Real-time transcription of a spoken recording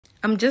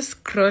I'm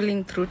just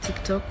scrolling through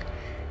TikTok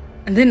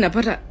and then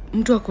napata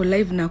mtu ako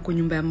live na ako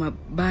nyumba ya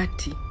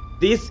mabati.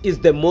 This is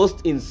the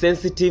most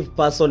insensitive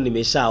person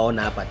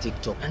nimeshaona hapa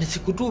TikTok. Na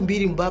siku tu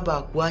mbili mbaba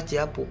akuache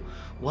hapo,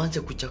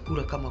 uanze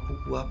kuchakura kama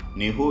kuku hapo.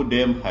 Ni who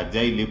dem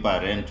hajailipa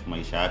rent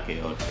maisha yake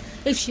yote.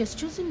 If she has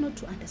chosen not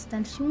to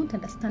understand, she won't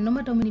understand. No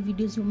matter how many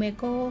videos you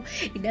make, oh,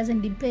 it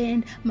doesn't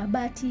depend.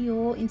 Mabati,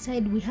 oh,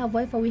 inside we have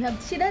Wi-Fi, we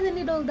have... She doesn't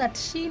need all that.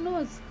 She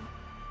knows.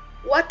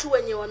 Watu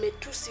wenye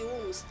wametusi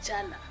huu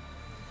msichana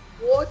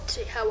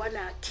wote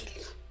hawana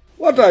akili.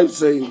 What are you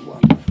saying,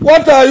 man?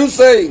 What are you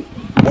saying?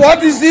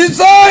 What is he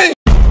saying?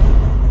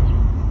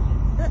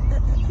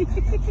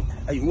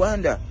 I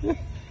wonder.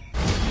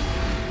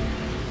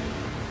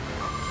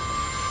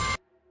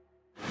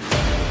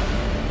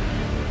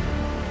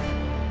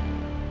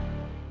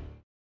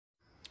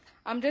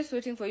 I'm just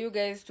waiting for you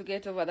guys to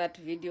get over that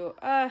video.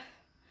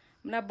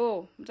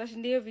 Mnabo,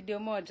 mtashindia video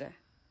moja.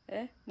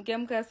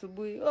 Mkiamka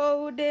asubuhi,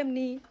 oh,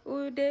 udemni.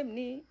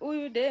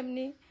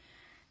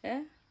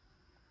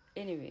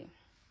 Anyway,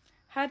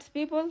 hurts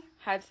people.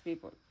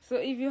 So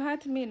if you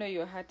hurt me, know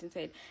you're hurt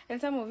inside. And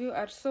some of you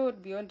are so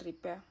beyond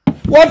repair.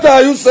 What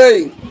are you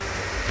saying?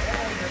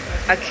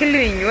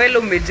 Akili ni nywele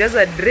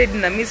umejaza dread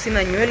na mimi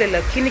sina nywele,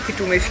 lakini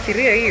kitu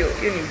umefikiria hiyo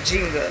ni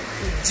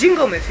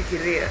ujinga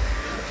umefikiria.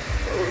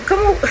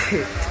 Kama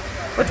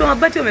watu wa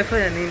mabati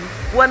wamefanya nini?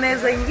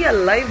 Wanaweza ingia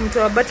live, mtu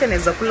wa mabati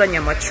anaweza kula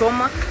nyama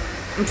choma,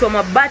 mtu wa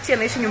mabati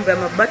anaishi nyumba ya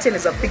mabati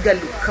anaweza piga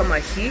look kama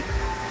hii.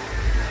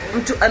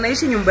 Mtu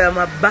anaishi nyumba ya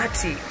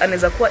mabati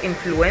anaweza kuwa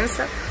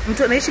influencer,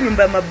 mtu anaishi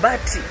nyumba ya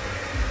mabati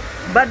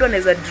bado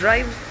anaweza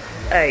drive.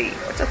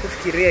 Acha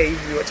kufikiria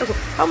hivi,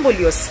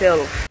 humble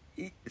yourself.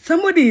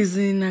 Somebody is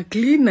in a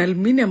clean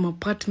aluminium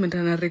apartment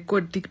and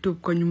record TikTok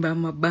kwa nyumba ya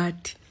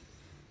mabati.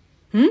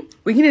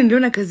 Wengine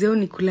niliona kazi yao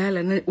ni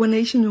kulala na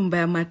wanaishi nyumba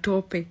ya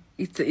matope.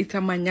 It's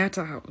a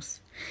Manyata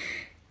house.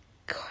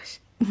 Gosh,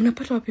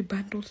 mnapata wapi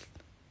bundles?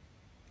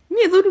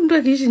 Mimi dhuru mtu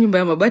akiishi nyumba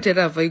ya mabati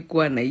hata hafai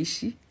kuwa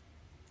anaishi.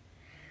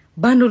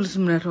 Bundles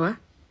mnatoa?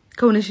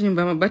 Kama unaishi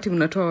nyumba ya mabati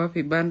mnatoa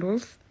wapi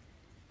bundles?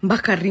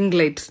 Mpaka ring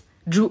lights.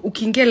 Juu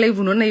ukiingia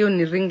live unaona hiyo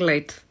ni ring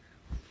lights.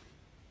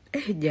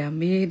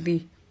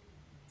 Jamani.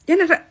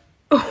 Yana hata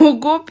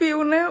ugopi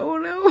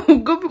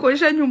ugopi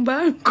kuosha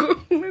nyumba yako.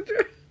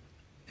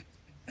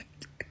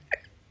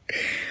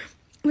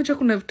 Unajua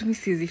kuna vitu mimi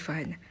siwezi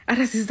fanya.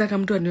 Hata sisi taka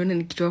mtu anione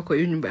nikitoka kwa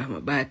hiyo nyumba ya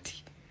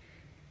mabati.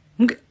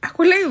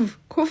 Ako live,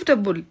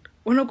 comfortable.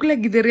 Wanakula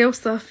githeri au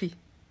safi.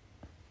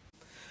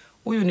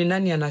 Huyu ni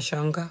nani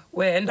anashanga?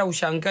 Wewe enda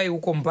ushangae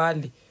huko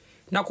mbali.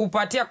 Na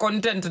kupatia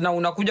content na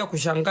unakuja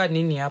kushangaa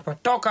nini hapa?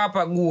 Toka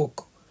hapa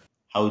guoko.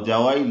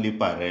 Haujawahi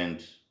lipa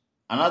rent.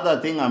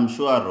 Another thing I'm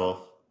sure of,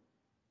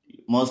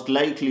 most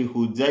likely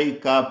hujai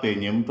kaa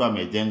penye mtu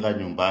amejenga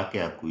nyumba yake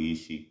ya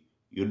kuishi.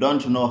 You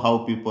don't know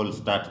how people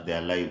start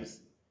their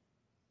lives.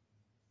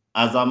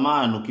 As a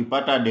man,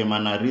 ukipata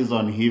demana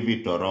reason hivi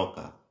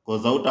toroka.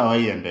 Koza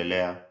hutawahi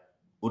endelea.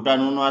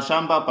 Utanunua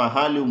shamba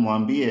pahali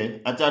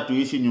umwambie, acha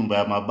tuishi nyumba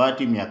ya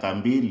mabati miaka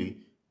 2,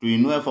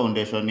 tuinue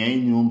foundation ya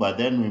hii nyumba,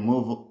 then we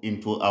move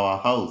into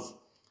our house.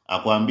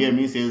 Akwambie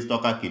mimi siwezi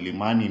toka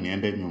Kilimani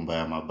niende nyumba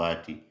ya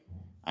mabati.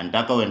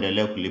 Anataka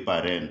uendelee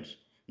kulipa rent.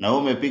 Na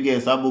umepiga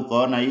hesabu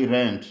kaona hii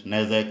rent,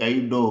 naweza eka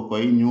hii do kwa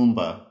hii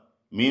nyumba.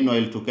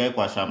 Meanwhile tukae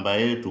kwa shamba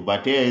yetu,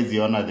 but hizi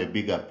ona the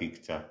bigger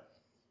picture.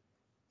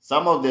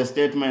 Some of the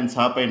statements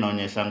hapa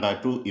inaonyeshanga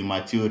tu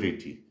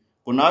immaturity.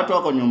 Kuna watu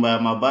wako nyumba ya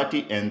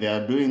mabati and they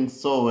are doing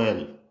so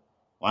well.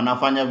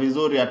 Wanafanya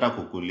vizuri hata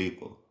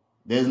kukuliko.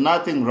 There's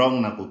nothing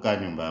wrong na kukaa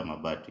nyumba ya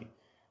mabati.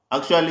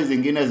 Actually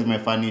zingine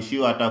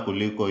zimefanishiwa hata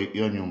kuliko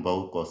hiyo nyumba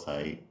huko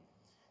sahi.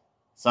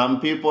 Some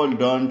people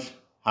don't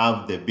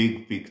have the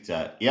big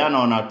picture.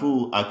 Anaona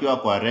tu akiwa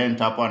kwa rent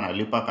hapo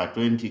analipa ka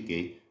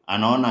 20k.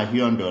 Anaona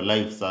hiyo ndio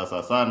life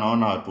sasa. Sasa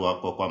anaona watu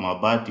wako kwa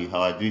mabati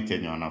hawajui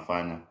chenye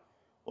wanafanya.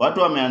 Watu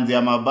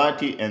wameanzia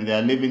mabati and they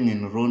are living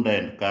in Runda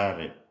and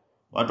Kare.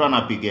 Watu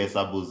wanapiga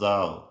hesabu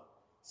zao.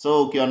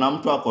 So ukiona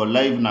mtu ako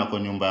live na kwa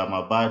nyumba ya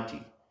mabati,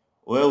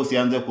 wewe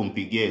usianze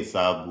kumpigia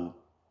hesabu.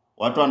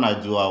 Watu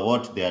wanajua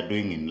what they are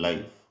doing in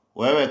life.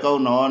 Wewe kama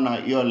unaona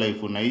hiyo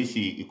life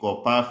unaishi iko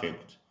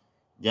perfect,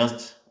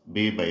 just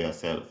be by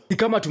yourself.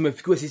 Kama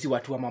tumefikiwa sisi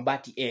watu wa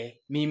mabati,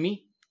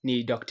 mimi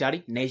ni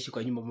daktari, naishi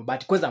kwa nyumba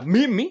mabati. Kwanza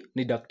mimi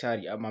ni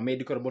daktari, I'm a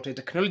medical laboratory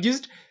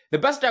technologist, the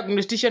best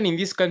diagnostician in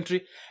this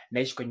country,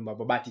 naishi kwa nyumba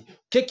mabati.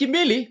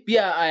 Kekimili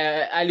pia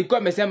alikuwa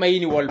amesema hii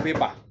ni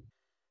wallpaper.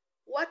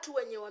 Watu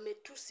wenye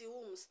wametusi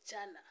huu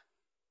msichana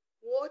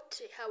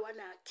wote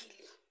hawana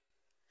akili.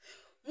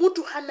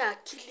 Mtu hana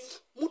akili,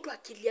 mtu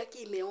akili yake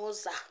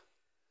imeoza.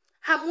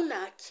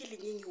 Hamuna akili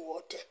nyinyi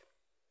wote.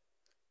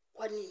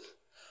 Kwa nini?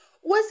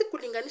 Huwezi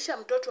kulinganisha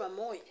mtoto wa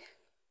Moi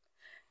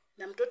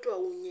na mtoto wa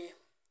Unye.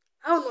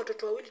 Hao ni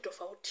watoto wawili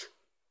tofauti.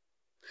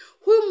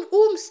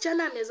 Huyu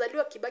msichana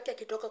amezaliwa Kibaki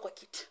akitoka kwa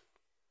kiti.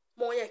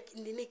 Moya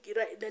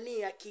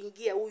ndani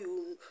akiingia,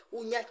 huyu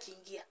Unya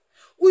akiingia.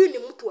 Huyu ni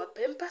mtu wa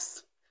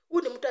Pampers,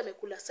 huyu ni mtu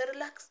amekula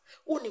Cerelac,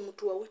 huyu ni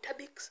mtu wa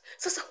Weetabix.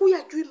 Sasa huyu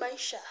hajui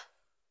maisha.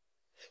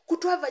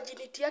 Kutoa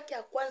virginity yake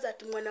ya kwanza,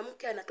 ati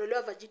mwanamke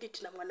anatolewa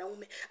virginity na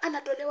mwanaume,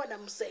 anatolewa na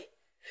mzee.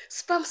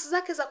 Sperms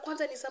zake za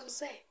kwanza ni za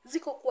mzee,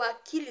 ziko kwa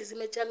akili,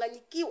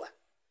 zimechanganyikiwa.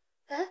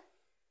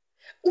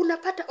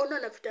 Unapata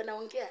na vita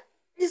naongea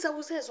ni za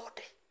uzee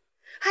zote,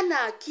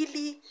 hana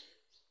akili.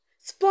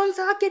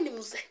 Sponsor wake ni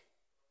mzee,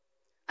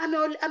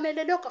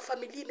 amelelewa kwa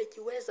familia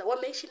imejiweza,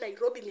 wameishi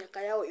Nairobi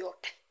miaka yao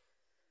yote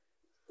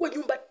kwa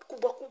nyumba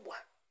kubwa kubwa.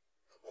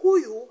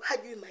 Huyu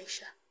hajui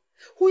maisha,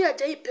 huyu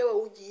hajaipewa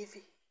uji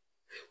hivi,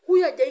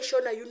 huyu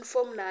hajaishona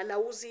uniform na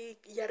anauzi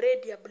ya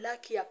red, ya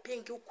black, ya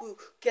pink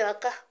huku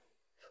kiraka.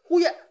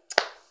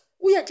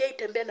 Huyu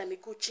hajaitembea na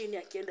miguu chini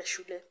akienda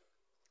shule,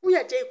 huyu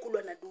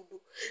hajaikulwa na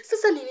dudu.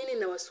 Sasa ni nini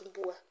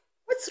nawasumbua?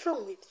 What's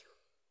wrong with you?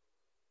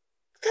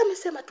 Kama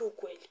sema tu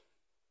ukweli,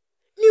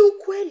 ni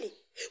ukweli,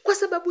 kwa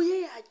sababu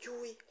yeye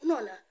hajui.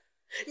 Unaona,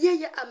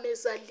 yeye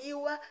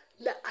amezaliwa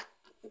na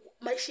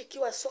maisha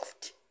ikiwa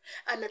soft,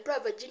 anatoa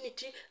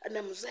virginity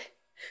na mzee.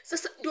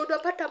 Sasa ndio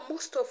unapata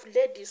most of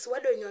ladies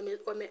wale wenye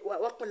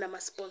wako na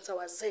masponsor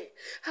wazee,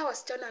 hawa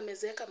wasichana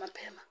amezeeka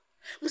mapema.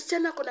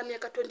 Msichana ako na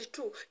miaka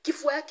 22,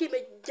 kifua yake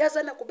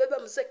imejaza na kubeba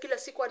mzee, kila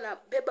siku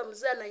anabeba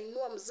mzee,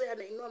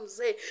 anainua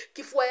mzee,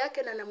 kifua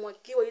yake na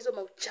anamwagiwa hizo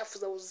mauchafu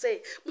za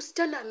uzee.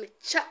 Msichana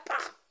amechapa.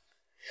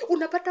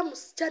 Unapata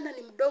msichana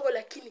ni mdogo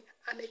lakini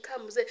amekaa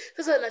mzee.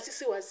 Sasa na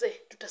sisi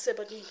wazee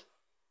tutasema nini?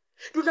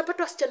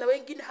 Tunapata wasichana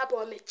wengine hapa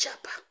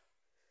wamechapa.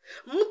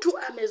 Mtu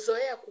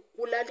amezoea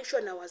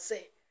kukulalishwa na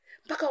wazee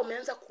mpaka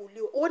wameanza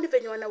kuuliwa. Uone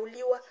venye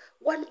wanauliwa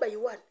one by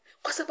one,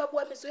 kwa sababu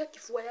wamezoea,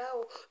 kifua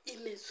yao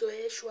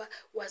imezoeshwa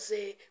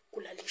wazee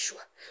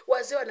kulalishwa.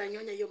 Wazee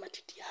wananyonya hiyo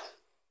matiti yao.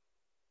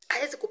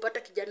 Hawezi kupata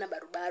kijana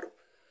barubaru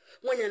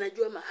mwenye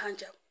anajua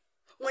mahanja,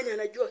 mwenye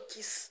anajua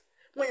kiss,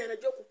 mwenye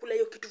anajua kukula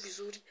hiyo kitu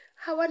vizuri.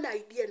 Hawana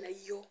idea na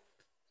hiyo.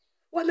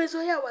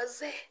 Wamezoea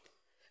wazee.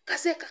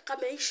 Kazee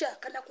kakameisha,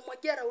 kana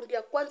kumwagia raundi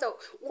ya kwanza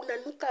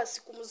unanuka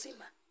siku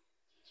mzima.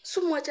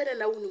 Sumwachane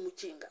na ni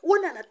mjinga.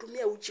 Uona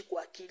anatumia uchi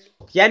kwa akili.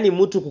 Yani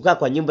mtu kukaa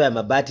kwa nyumba ya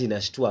mabati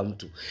inashtua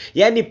mtu.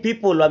 Yani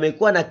people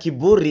wamekuwa na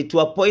kiburi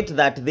to a point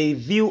that they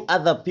view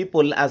other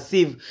people as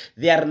if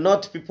they are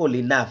not people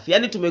enough.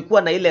 Yani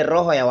tumekuwa na ile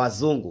roho ya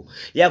wazungu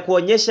ya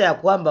kuonyesha ya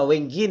kwamba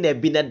wengine,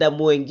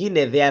 binadamu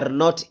wengine, they are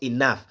not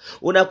enough.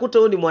 Unakuta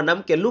huyu ni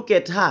mwanamke, look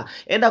at her,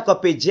 enda kwa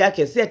page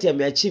yake, si ati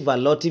ameachieve a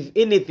lot, if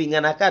anything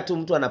anakaa tu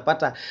mtu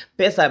anapata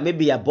pesa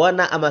maybe ya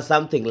bwana ama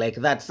something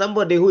like that.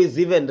 Somebody who is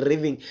even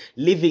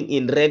living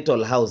in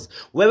rental house.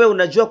 Wewe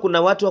unajua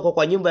kuna watu wako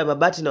kwa nyumba ya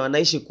mabati na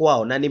wanaishi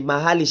kwao na ni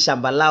mahali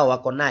shamba lao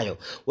wako nayo.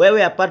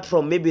 Wewe apart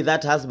from maybe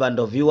that husband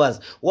of yours,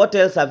 what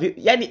else have you?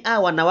 Yani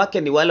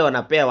wanawake ni wale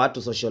wanapea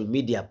watu social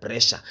media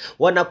pressure.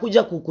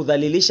 Wanakuja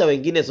kukudhalilisha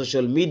wengine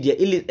social media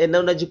ili na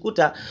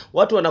unajikuta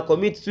watu wana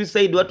commit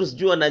suicide, watu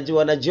sijui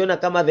wanajiona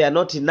kama they are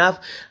not enough.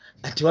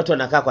 Ati watu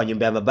wanakaa kwa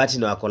nyumba ya mabati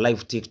na wako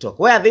live TikTok.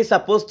 Where are they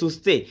supposed to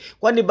stay?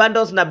 Kwani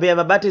bundles na bei ya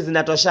mabati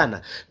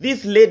zinatoshana?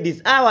 These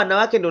ladies,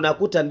 wanawake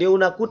ndio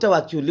unakuta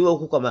wakiuliwa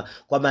huku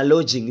kwa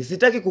malodging.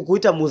 Sitaki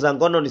kukuita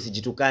muzangono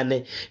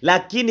nisijitukane,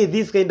 lakini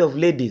these kind of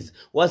ladies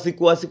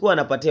wasiku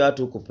wanapatia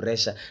watu huku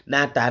pressure na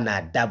hata ana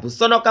adabu.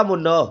 Sono kama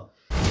no.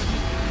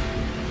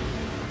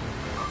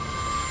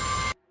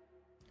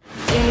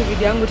 Hii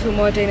video yangu tu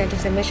moja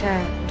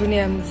inatusemesha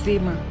dunia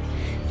mzima.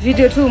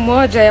 Video tu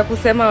moja ya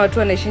kusema watu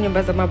wanaishi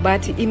nyumba za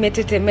mabati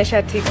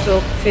imetetemesha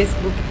TikTok,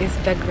 Facebook,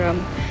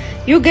 Instagram.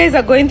 You guys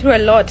are going through a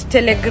lot.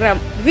 Telegram.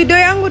 Video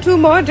yangu tu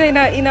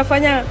moja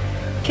inafanya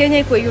Kenya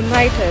iko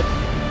united.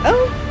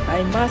 Oh,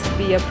 I must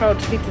be a proud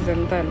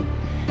citizen then.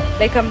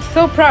 Like, I'm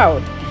so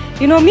proud.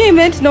 You know, me, I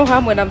meant no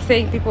harm when I'm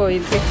saying people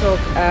in TikTok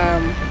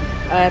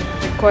are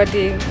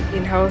recording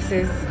in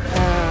houses,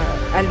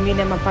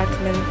 aluminium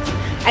apartments.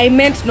 I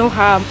meant no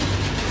harm.